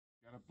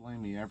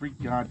blame me every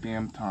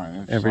goddamn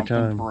time. Every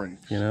time,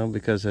 breaks. you know,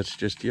 because that's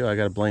just you. I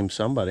got to blame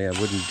somebody. I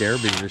wouldn't dare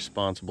be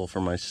responsible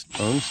for my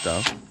own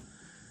stuff,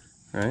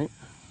 right?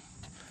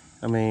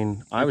 I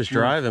mean, I was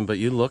driving, but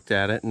you looked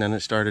at it, and then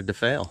it started to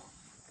fail.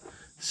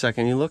 The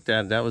second you looked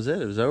at it, that was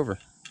it. It was over.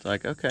 It's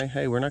like, okay,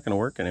 hey, we're not going to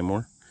work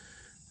anymore.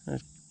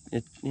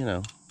 You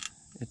know,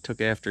 it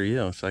took after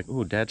you. It's like,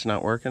 ooh, Dad's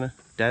not working.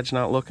 Dad's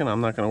not looking.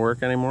 I'm not going to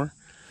work anymore.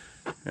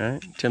 Right?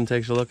 Tim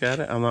takes a look at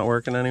it. I'm not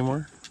working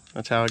anymore.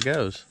 That's how it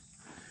goes.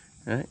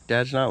 Right?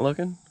 Dad's not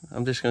looking.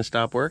 I'm just going to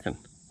stop working.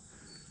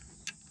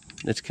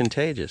 It's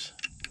contagious.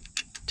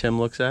 Tim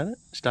looks at it,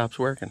 stops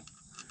working.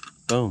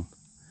 Boom.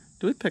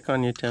 Do we pick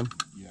on you, Tim?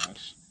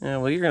 Yes. Yeah,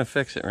 well, you're going to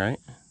fix it, right?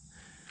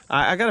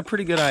 I got a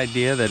pretty good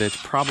idea that it's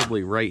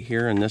probably right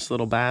here in this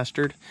little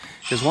bastard.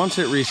 Because once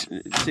it...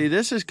 See,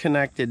 this is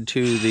connected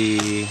to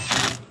the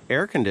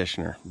air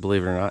conditioner,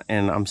 believe it or not.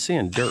 And I'm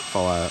seeing dirt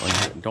fall out.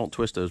 Don't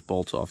twist those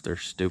bolts off. They're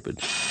stupid.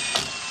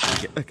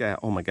 Okay,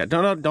 oh, my God.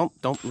 Don't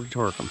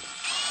retorque them.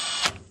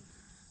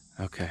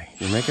 Okay,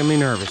 you're making me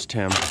nervous,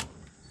 Tim.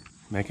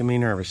 Making me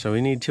nervous. So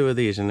we need two of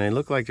these. And they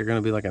look like they're going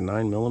to be like a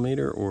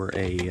 9mm or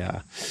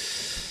a...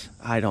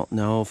 I don't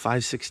know,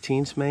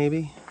 5/16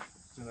 maybe?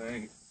 It's an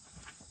 8.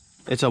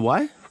 It's a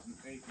what? An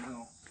 8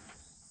 mil.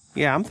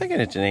 Yeah, I'm thinking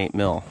it's an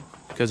 8mm.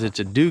 Because it's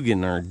a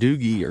Dugan or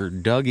Doogie or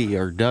Dougie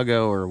or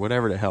Duggo or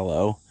whatever the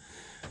hell.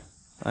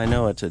 I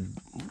know it's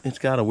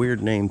got a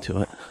weird name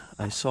to it.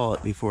 I saw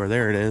it before.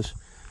 There it is.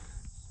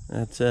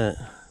 That's it.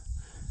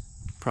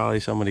 Probably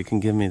somebody can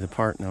give me the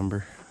part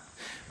number.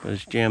 But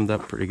it's jammed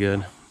up pretty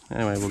good.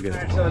 Anyway, we'll get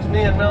it. Right, so it's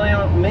me and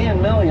William,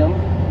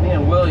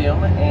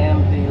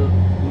 and the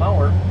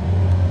mower.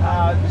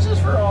 This is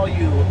for all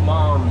you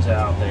moms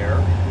out there.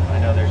 I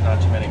know there's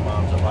not too many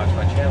moms that watch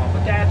my channel,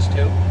 but dads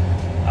too.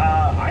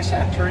 I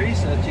sent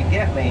Teresa to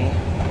get me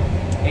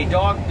a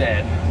dog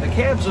bed. The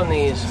cabs on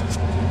these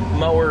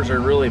mowers are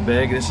really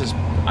big. This is,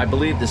 I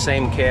believe, the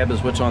same cab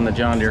as what's on the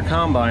John Deere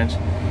combines.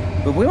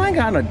 But we went and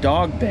got a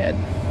dog bed.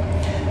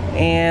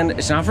 And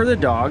it's not for the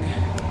dog,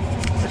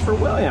 it's for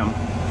William.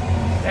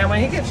 And when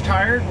he gets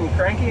tired and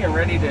cranky and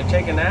ready to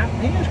take a nap,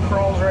 he just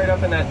crawls right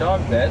up in that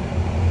dog bed.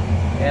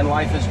 And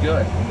life is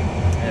good.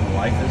 And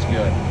life is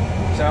good.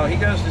 So he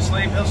goes to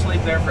sleep, he'll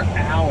sleep there for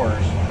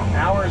hours.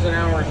 Hours and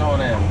hours on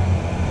end.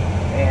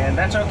 And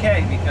that's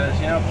okay because,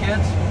 you know,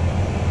 kids,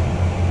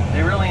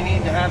 they really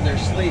need to have their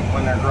sleep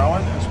when they're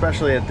growing.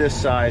 Especially at this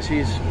size.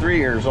 He's 3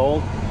 years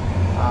old.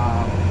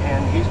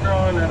 And he's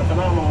growing at a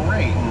phenomenal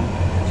rate. And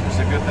it's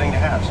just a good thing to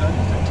have. So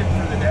just a tip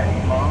for the day.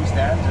 Moms,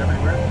 dads,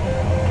 everywhere.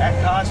 At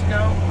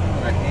Costco,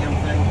 that damn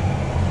thing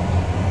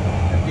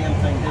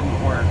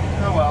didn't work.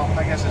 Oh well,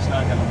 I guess it's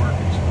not going to work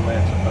the way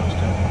it's supposed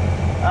to.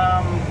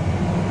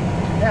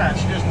 Yeah,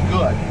 it's just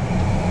good.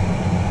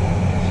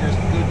 It's just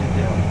good to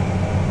do.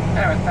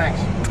 Anyway, thanks.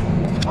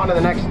 On to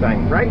the next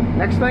thing, right?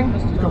 Next thing?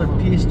 Just another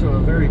piece to a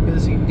very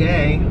busy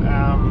day.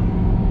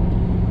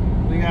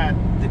 We got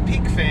the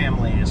Peak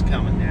family is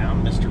coming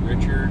down. Mr.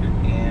 Richard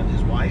and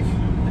his wife,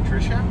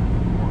 Patricia,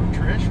 or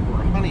Trish,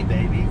 or Honey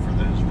Baby, for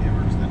those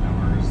viewers that know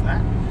her as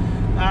that.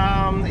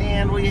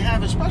 And we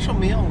have a special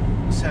meal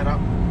set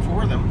up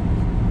for them.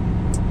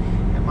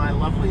 And my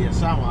lovely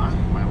Asawa,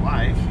 my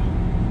wife,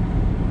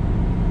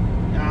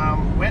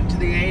 went to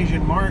the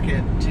Asian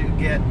market to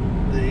get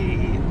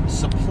the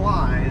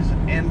supplies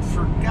and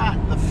forgot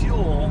the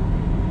fuel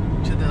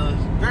to the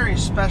very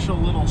special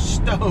little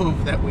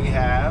stove that we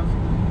have.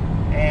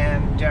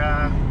 And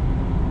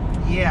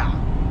yeah,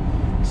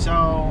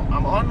 so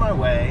I'm on my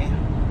way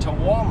to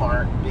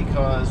Walmart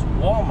because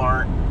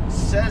Walmart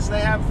says they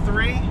have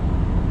 3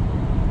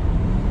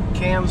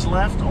 cans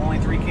left, only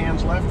 3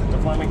 cans left at the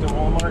Flemington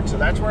Walmart. So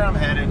that's where I'm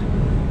headed,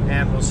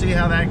 and we'll see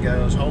how that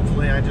goes.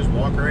 Hopefully I just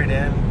walk right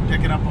in,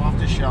 pick it up off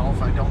the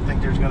shelf. I don't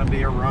think there's going to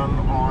be a run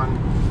on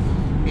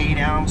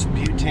 8-ounce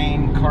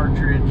butane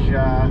cartridge,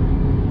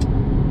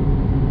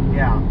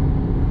 yeah,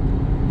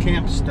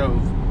 camp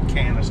stove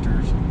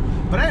canisters.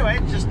 But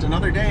anyway, just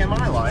another day in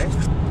my life.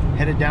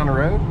 Headed down the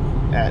road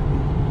at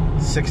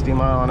 65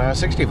 mile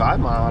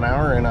an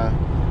hour, and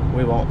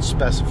we won't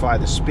specify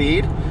the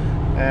speed.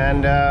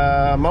 And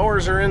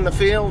mowers are in the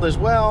field as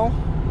well.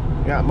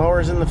 We got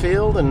mowers in the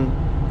field, and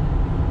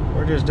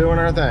we're just doing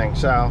our thing.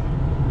 So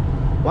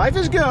life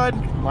is good.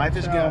 Life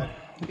is good.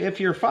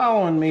 If you're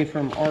following me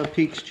from R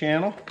Peak's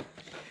channel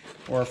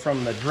or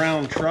from the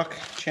Drowned Truck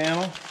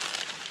channel,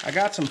 I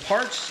got some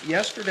parts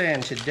yesterday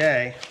and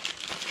today.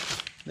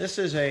 This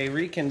is a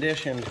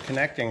reconditioned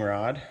connecting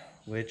rod,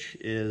 which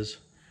is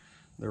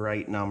the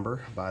right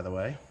number, by the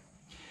way.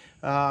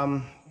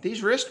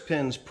 These wrist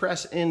pins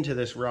press into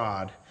this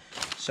rod,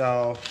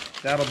 so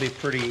that'll be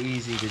pretty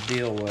easy to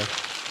deal with.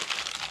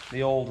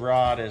 The old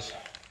rod is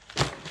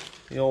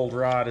a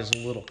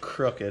little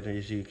crooked,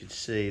 as you can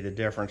see the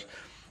difference.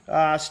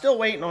 Still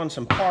waiting on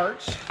some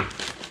parts.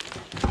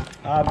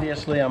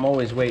 Obviously, I'm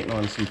always waiting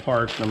on some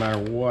parts no matter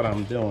what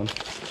I'm doing.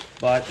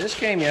 But this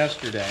came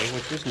yesterday,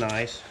 which was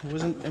nice.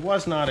 It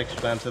was not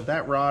expensive.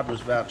 That rod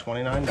was about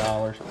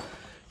 $29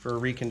 for a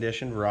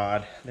reconditioned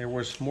rod. There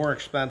was more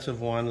expensive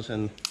ones,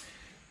 and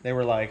They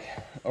were like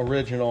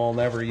original,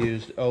 never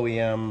used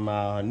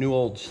OEM, new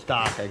old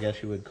stock, I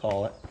guess you would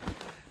call it.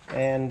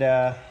 And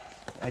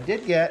I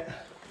did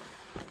get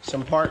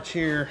some parts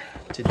here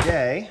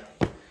today.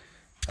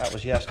 That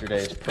was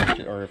yesterday's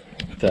purchase or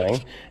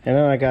thing. And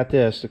then I got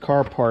this, the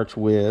car parts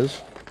whiz,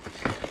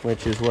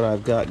 which is what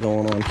I've got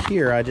going on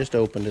here. I just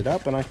opened it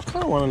up and I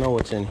kind of want to know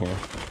what's in here.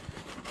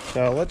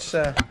 So let's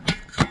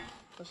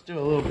do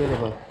a little bit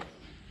of a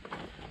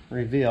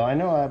reveal. I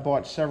know I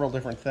bought several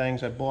different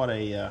things. I bought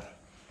a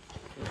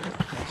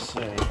let's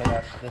see,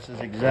 this is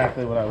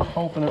exactly what I was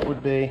hoping it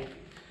would be.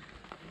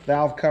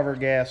 Valve cover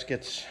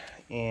gaskets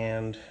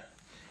and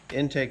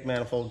intake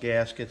manifold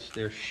gaskets.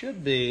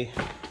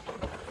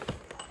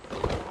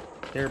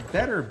 There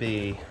better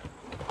be,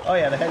 oh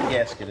yeah, the head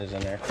gasket is in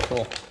there.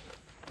 Cool.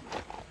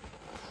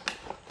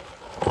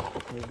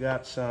 We've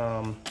got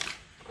some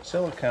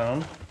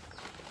silicone.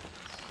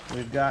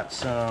 We've got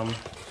some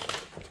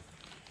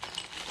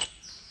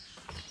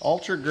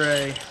ultra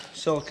gray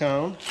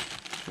silicone,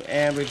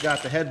 and we've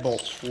got the head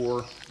bolts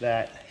for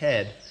that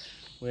head,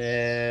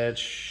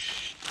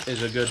 which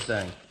is a good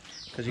thing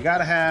because you got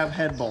to have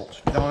head bolts.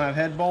 If you don't have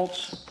head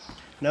bolts,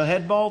 no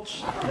head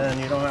bolts, then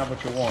you don't have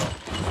what you want.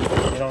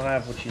 You don't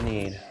have what you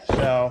need.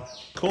 So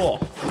cool.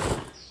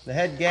 The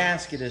head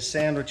gasket is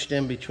sandwiched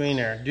in between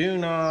there.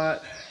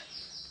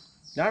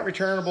 Not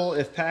returnable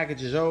if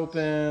package is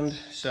opened,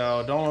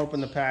 so don't open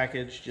the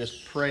package,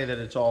 just pray that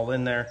it's all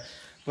in there.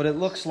 But it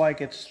looks like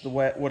it's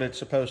what it's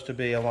supposed to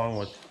be, along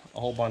with a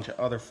whole bunch of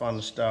other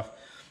fun stuff.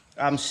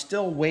 I'm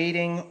still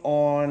waiting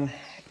on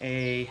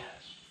I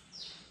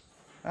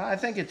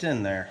think it's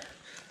in there.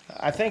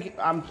 I think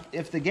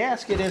if the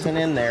gasket isn't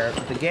in there,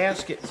 the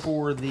gasket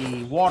for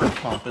the water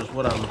pump is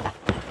what I'm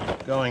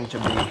going to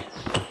be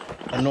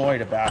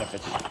annoyed about if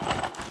it's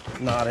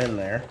not in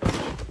there.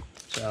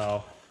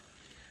 So,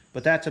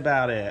 but that's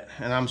about it.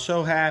 And I'm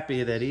so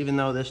happy that even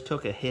though this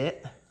took a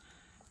hit,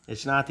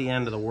 it's not the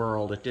end of the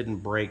world. It didn't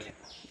break it.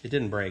 It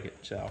didn't break it,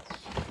 so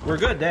we're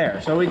good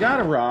there. So we got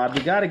a rod,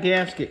 we got a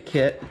gasket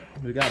kit,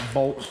 we got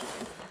bolts,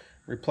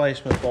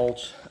 replacement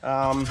bolts.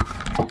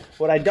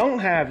 What I don't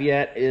have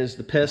yet is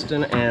the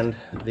piston and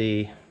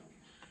the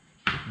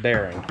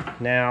bearing.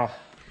 Now,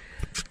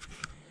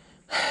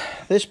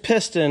 this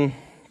piston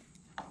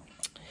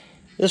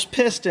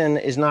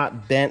is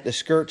not bent, the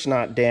skirt's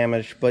not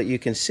damaged, but you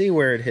can see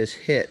where it has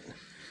hit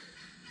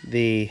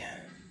the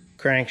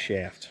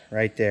crankshaft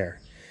right there.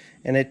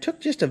 And it took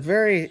just a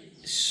very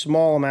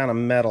small amount of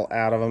metal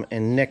out of them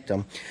and nicked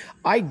them.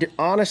 I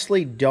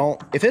honestly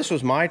don't, if this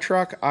was my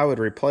truck, I would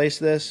replace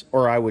this,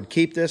 or I would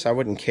keep this. I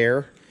wouldn't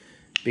care,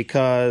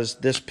 because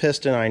this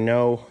piston I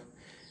know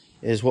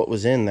is what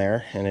was in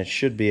there and it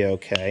should be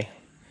okay.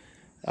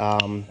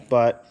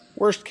 But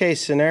worst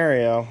case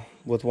scenario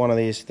with one of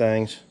these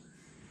things,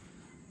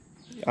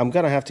 I'm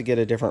gonna have to get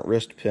a different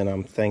wrist pin,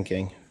 I'm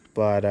thinking,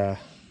 but I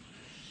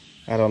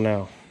don't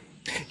know.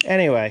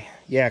 Anyway,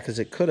 yeah, because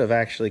it could have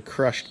actually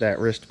crushed that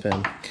wrist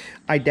pin.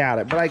 I doubt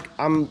it, but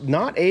I'm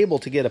not able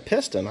to get a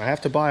piston. I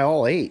have to buy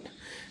all 8.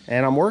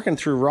 And I'm working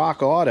through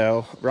Rock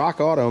Auto. Rock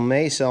Auto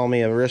may sell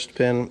me a wrist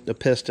pin, a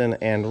piston,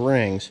 and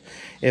rings.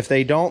 If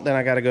they don't, then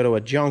I got to go to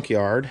a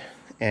junkyard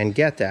and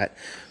get that.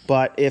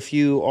 But if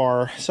you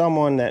are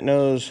someone that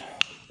knows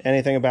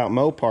anything about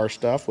Mopar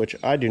stuff, which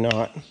I do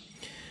not,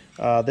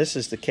 this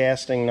is the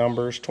casting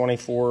numbers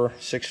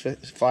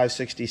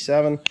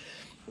 24567.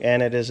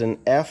 And it is an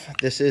F.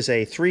 This is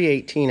a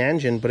 318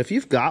 engine, but if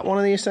you've got one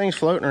of these things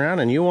floating around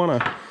and you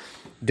want to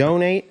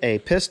donate a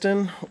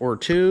piston or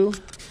two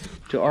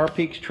to our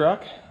Peaks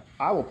truck,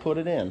 I will put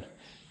it in.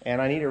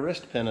 And I need a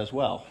wrist pin as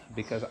well,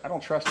 because I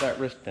don't trust that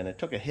wrist pin. It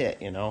took a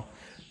hit, you know.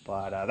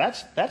 But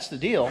that's the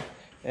deal.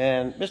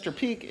 And Mr.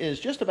 Peak is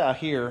just about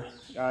here.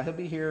 He'll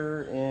be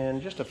here in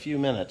just a few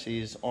minutes.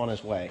 He's on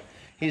his way.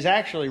 He's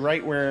actually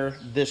right where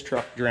this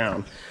truck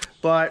drowned.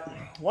 But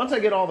once I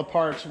get all the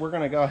parts, we're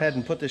going to go ahead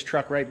and put this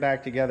truck right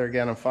back together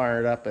again and fire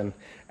it up, and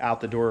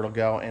out the door it'll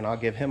go. And I'll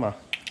give him a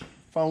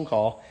phone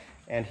call,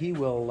 and he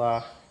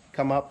will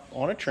come up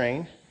on a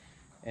train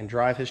and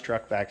drive his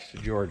truck back to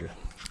Georgia.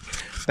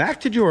 Back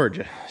to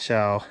Georgia.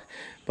 So,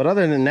 but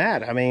other than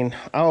that, I mean,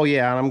 oh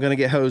yeah, and I'm going to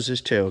get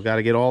hoses too. Got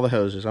to get all the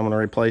hoses. I'm going to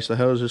replace the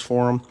hoses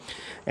for them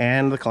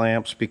and the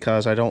clamps,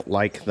 because I don't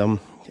like them.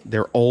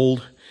 They're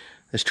old.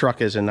 This truck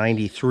is a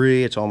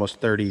 93. It's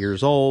almost 30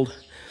 years old.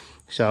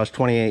 So it's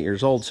 28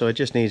 years old, so it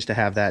just needs to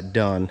have that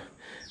done.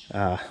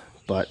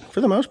 But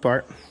for the most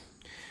part,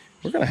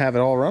 we're going to have it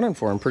all running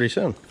for him pretty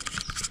soon.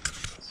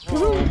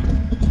 Woohoo!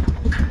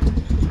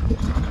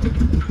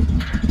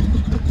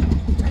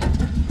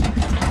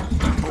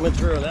 I'm going to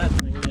throw that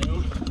thing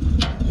down.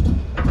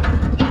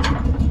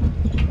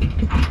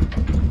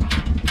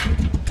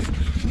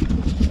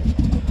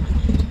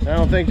 I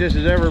don't think this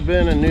has ever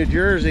been in New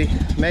Jersey.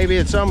 Maybe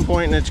at some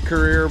point in its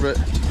career, but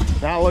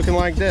not looking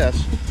like this.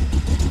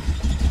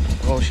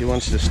 Oh, she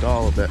wants to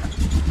stall a bit.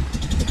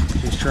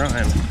 She's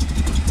trying.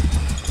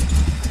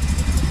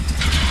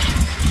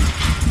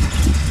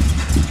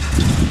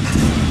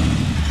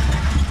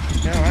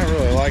 Yeah, I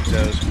really like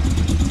those.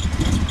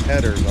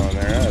 headers on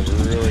there. That is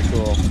really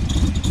cool.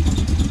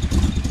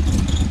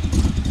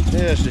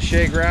 Yeah, it's a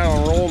shake, rattle,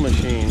 and roll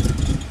machine.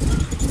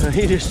 And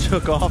he just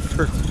took off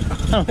for,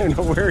 I don't even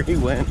know where he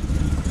went.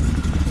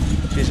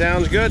 She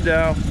sounds good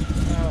though.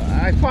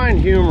 I find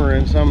humor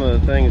in some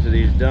of the things that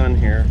he's done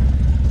here.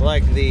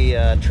 Like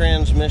the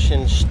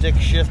transmission stick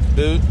shift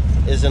boot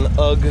is an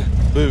UGG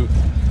boot.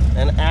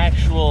 An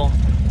actual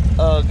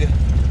UGG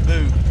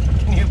boot.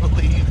 Can you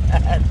believe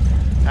that?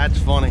 That's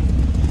funny.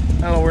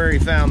 I don't know where he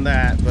found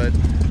that, but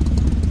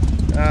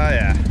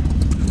yeah.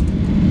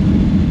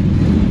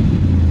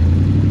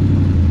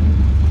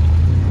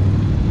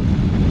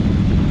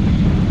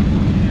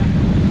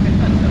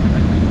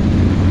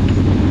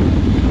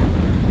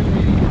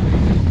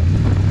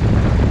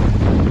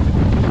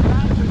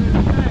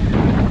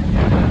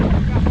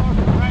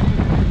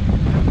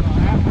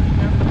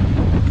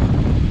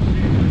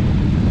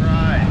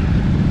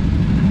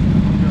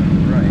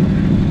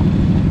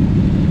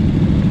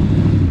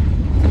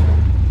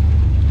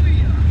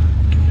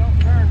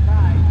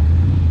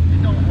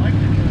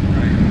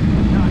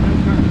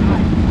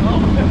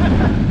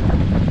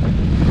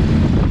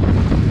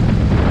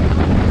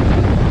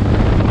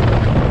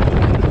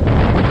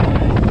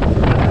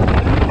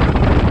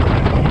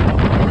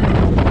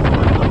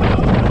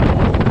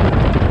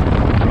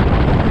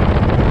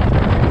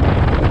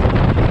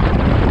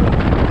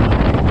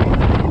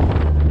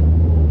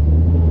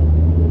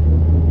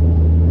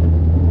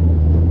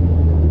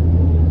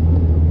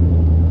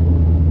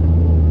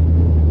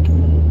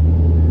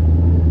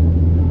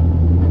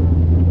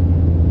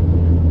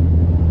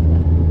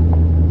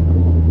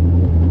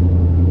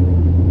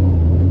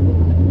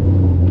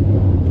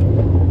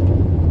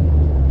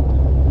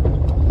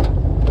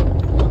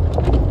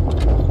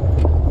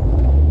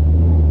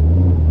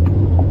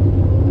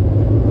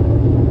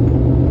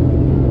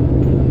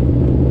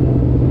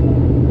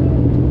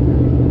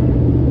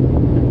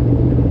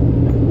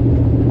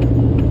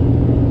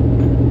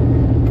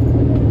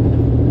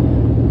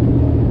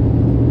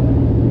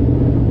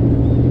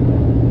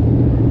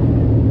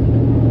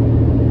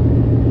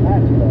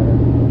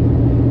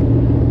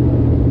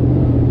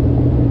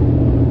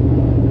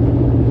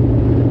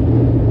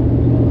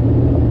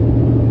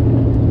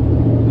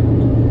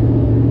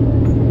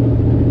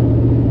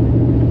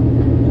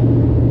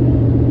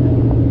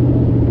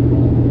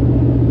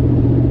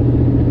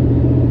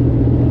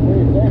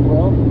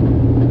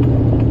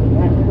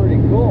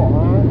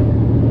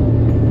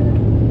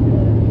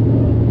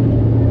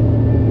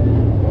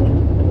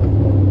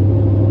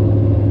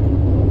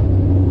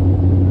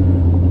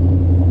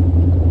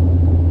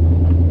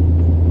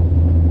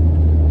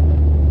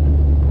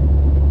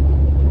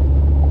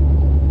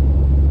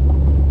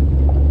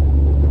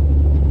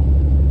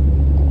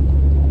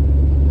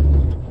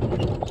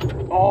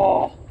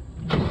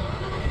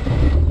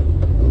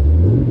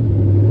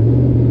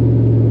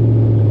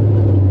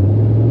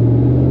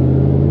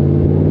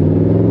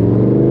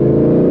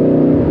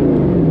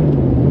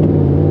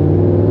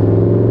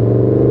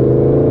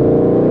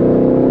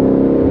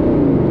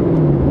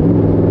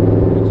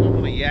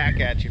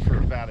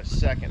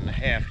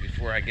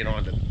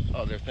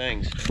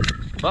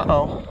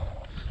 Uh-oh.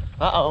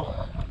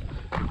 Uh-oh.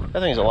 That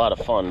thing's a lot of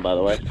fun, by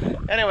the way.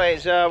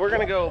 Anyways, we're going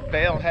to go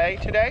bale hay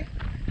today.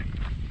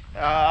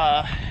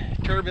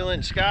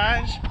 Turbulent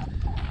skies.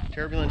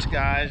 Turbulent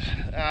skies.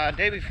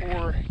 Day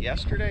before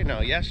yesterday?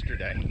 No,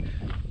 yesterday.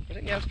 Was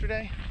it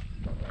yesterday?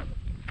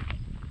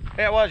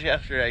 Yeah, it was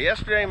yesterday.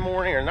 Yesterday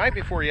morning, or night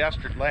before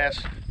yesterday,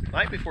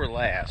 night before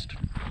last,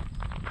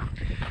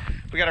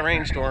 we got a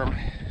rainstorm,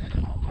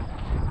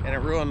 and it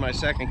ruined my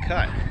second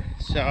cut.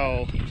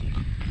 So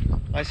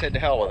I said to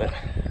hell with it.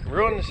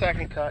 Ruined the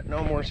second cut,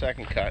 no more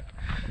second cut.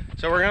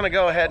 So we're gonna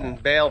go ahead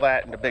and bale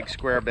that into big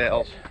square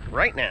bales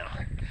right now.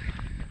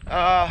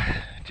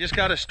 Just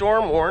got a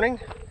storm warning,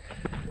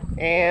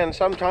 and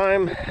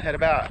sometime at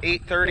about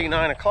 8:30,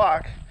 9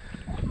 o'clock,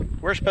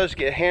 we're supposed to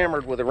get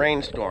hammered with a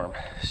rainstorm.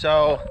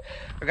 So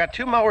I've got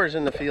 2 mowers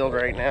in the field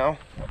right now,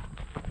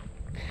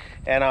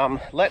 and I'm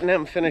letting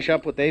them finish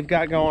up what they've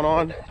got going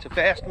on. It's a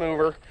fast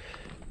mover,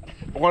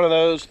 one of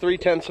those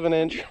 3/10 of an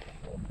inch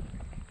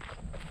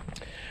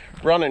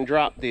run and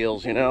drop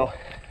deals, you know,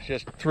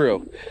 just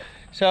through.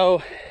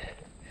 So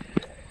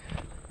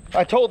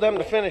I told them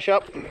to finish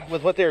up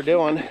with what they're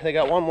doing. They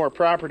got one more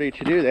property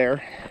to do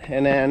there,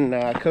 and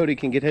then Cody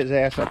can get his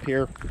ass up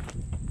here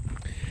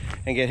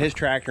and get his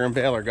tractor and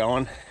baler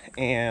going,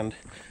 and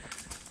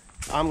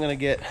I'm gonna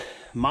get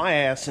my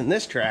ass in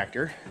this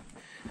tractor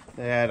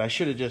that I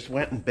should have just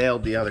went and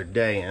baled the other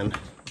day in.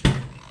 I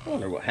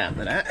wonder what happened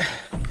to that.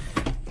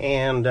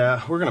 And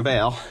we're gonna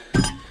bale.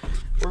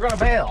 We're gonna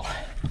bale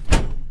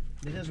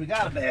because we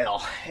gotta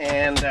bale,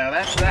 and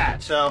that's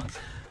that. So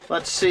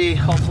let's see,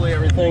 hopefully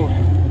everything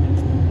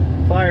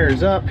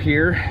fires up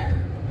here.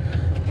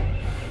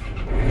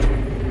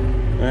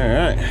 All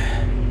right.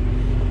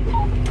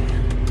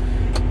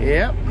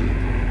 Yep.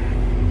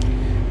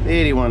 The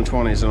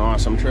 8120 is an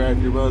awesome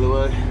tractor, by the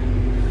way.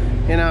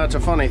 You know, it's a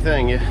funny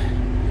thing. You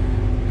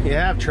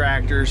have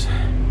tractors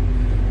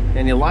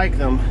and you like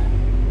them,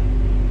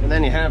 And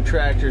then you have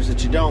tractors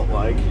that you don't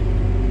like.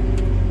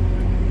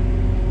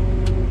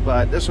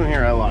 But this one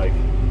here I like.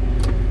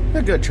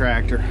 A good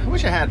tractor. I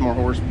wish I had more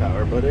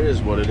horsepower, but it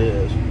is what it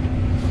is.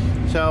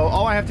 So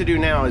all I have to do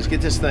now is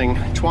get this thing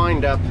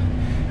twined up,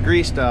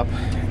 greased up,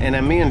 and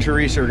then me and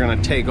Teresa are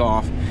gonna take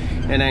off,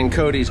 and then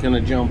Cody's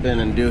gonna jump in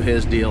and do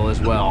his deal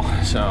as well.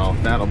 So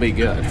that'll be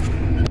good.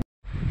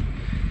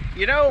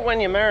 You know, when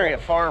you marry a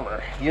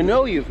farmer, you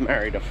know you've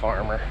married a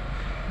farmer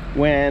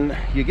when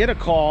you get a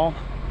call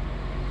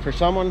for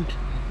someone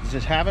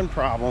just having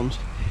problems,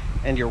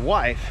 and your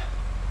wife,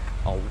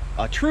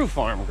 a true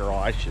farm girl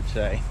I should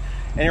say,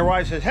 and your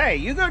wife says, hey,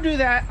 you go do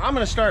that, I'm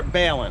gonna start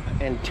baling,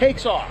 and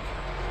takes off,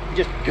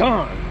 just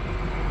gone.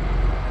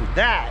 And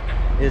that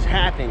is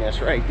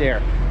happiness right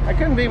there. I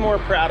couldn't be more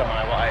proud of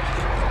my wife.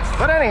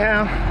 But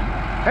anyhow,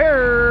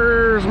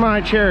 here's my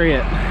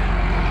Chariot.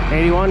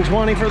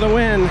 8120 for the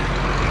win.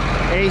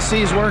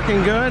 AC's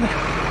working good,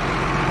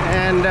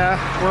 and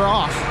we're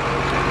off.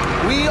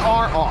 We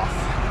are off.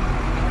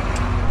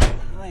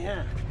 Oh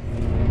yeah.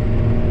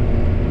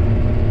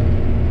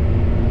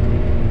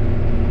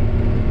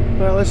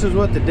 Well, this is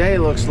what the day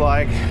looks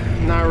like.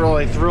 Not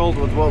really thrilled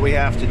with what we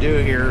have to do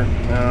here.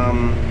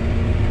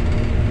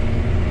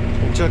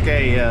 We took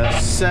a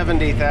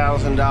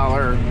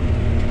 $70,000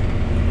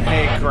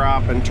 hay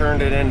crop and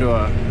turned it into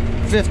a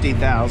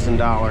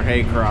 $50,000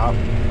 hay crop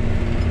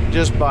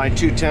just by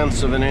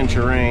 2/10 of an inch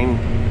of rain.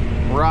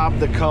 Robbed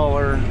the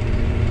color,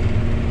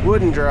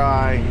 wouldn't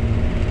dry.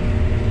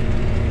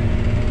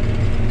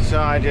 So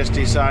I just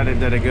decided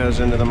that it goes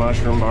into the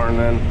mushroom barn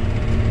then.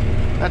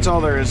 That's all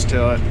there is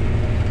to it.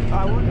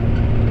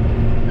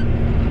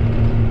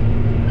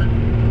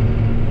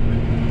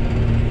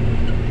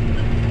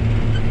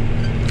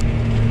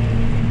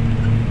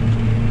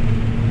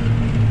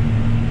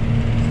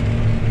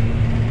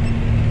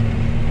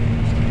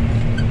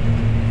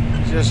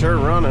 It's just her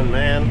running,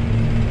 man.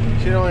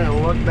 She don't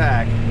even look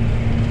back.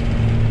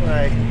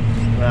 Like,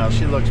 well,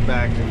 she looks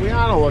back.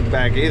 I don't look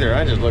back either.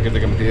 I just look at the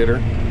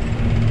computer.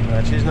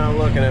 But she's not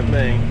looking at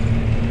me.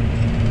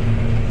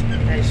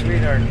 Hey,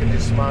 sweetheart, could you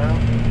smile?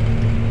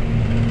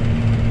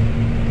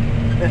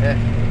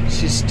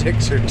 She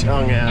sticks her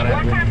tongue out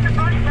at me. What time's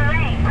supposed to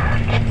rain?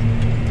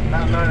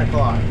 About 9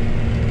 o'clock.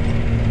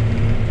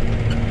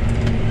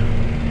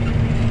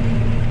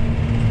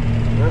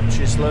 Oh,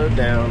 she slowed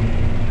down.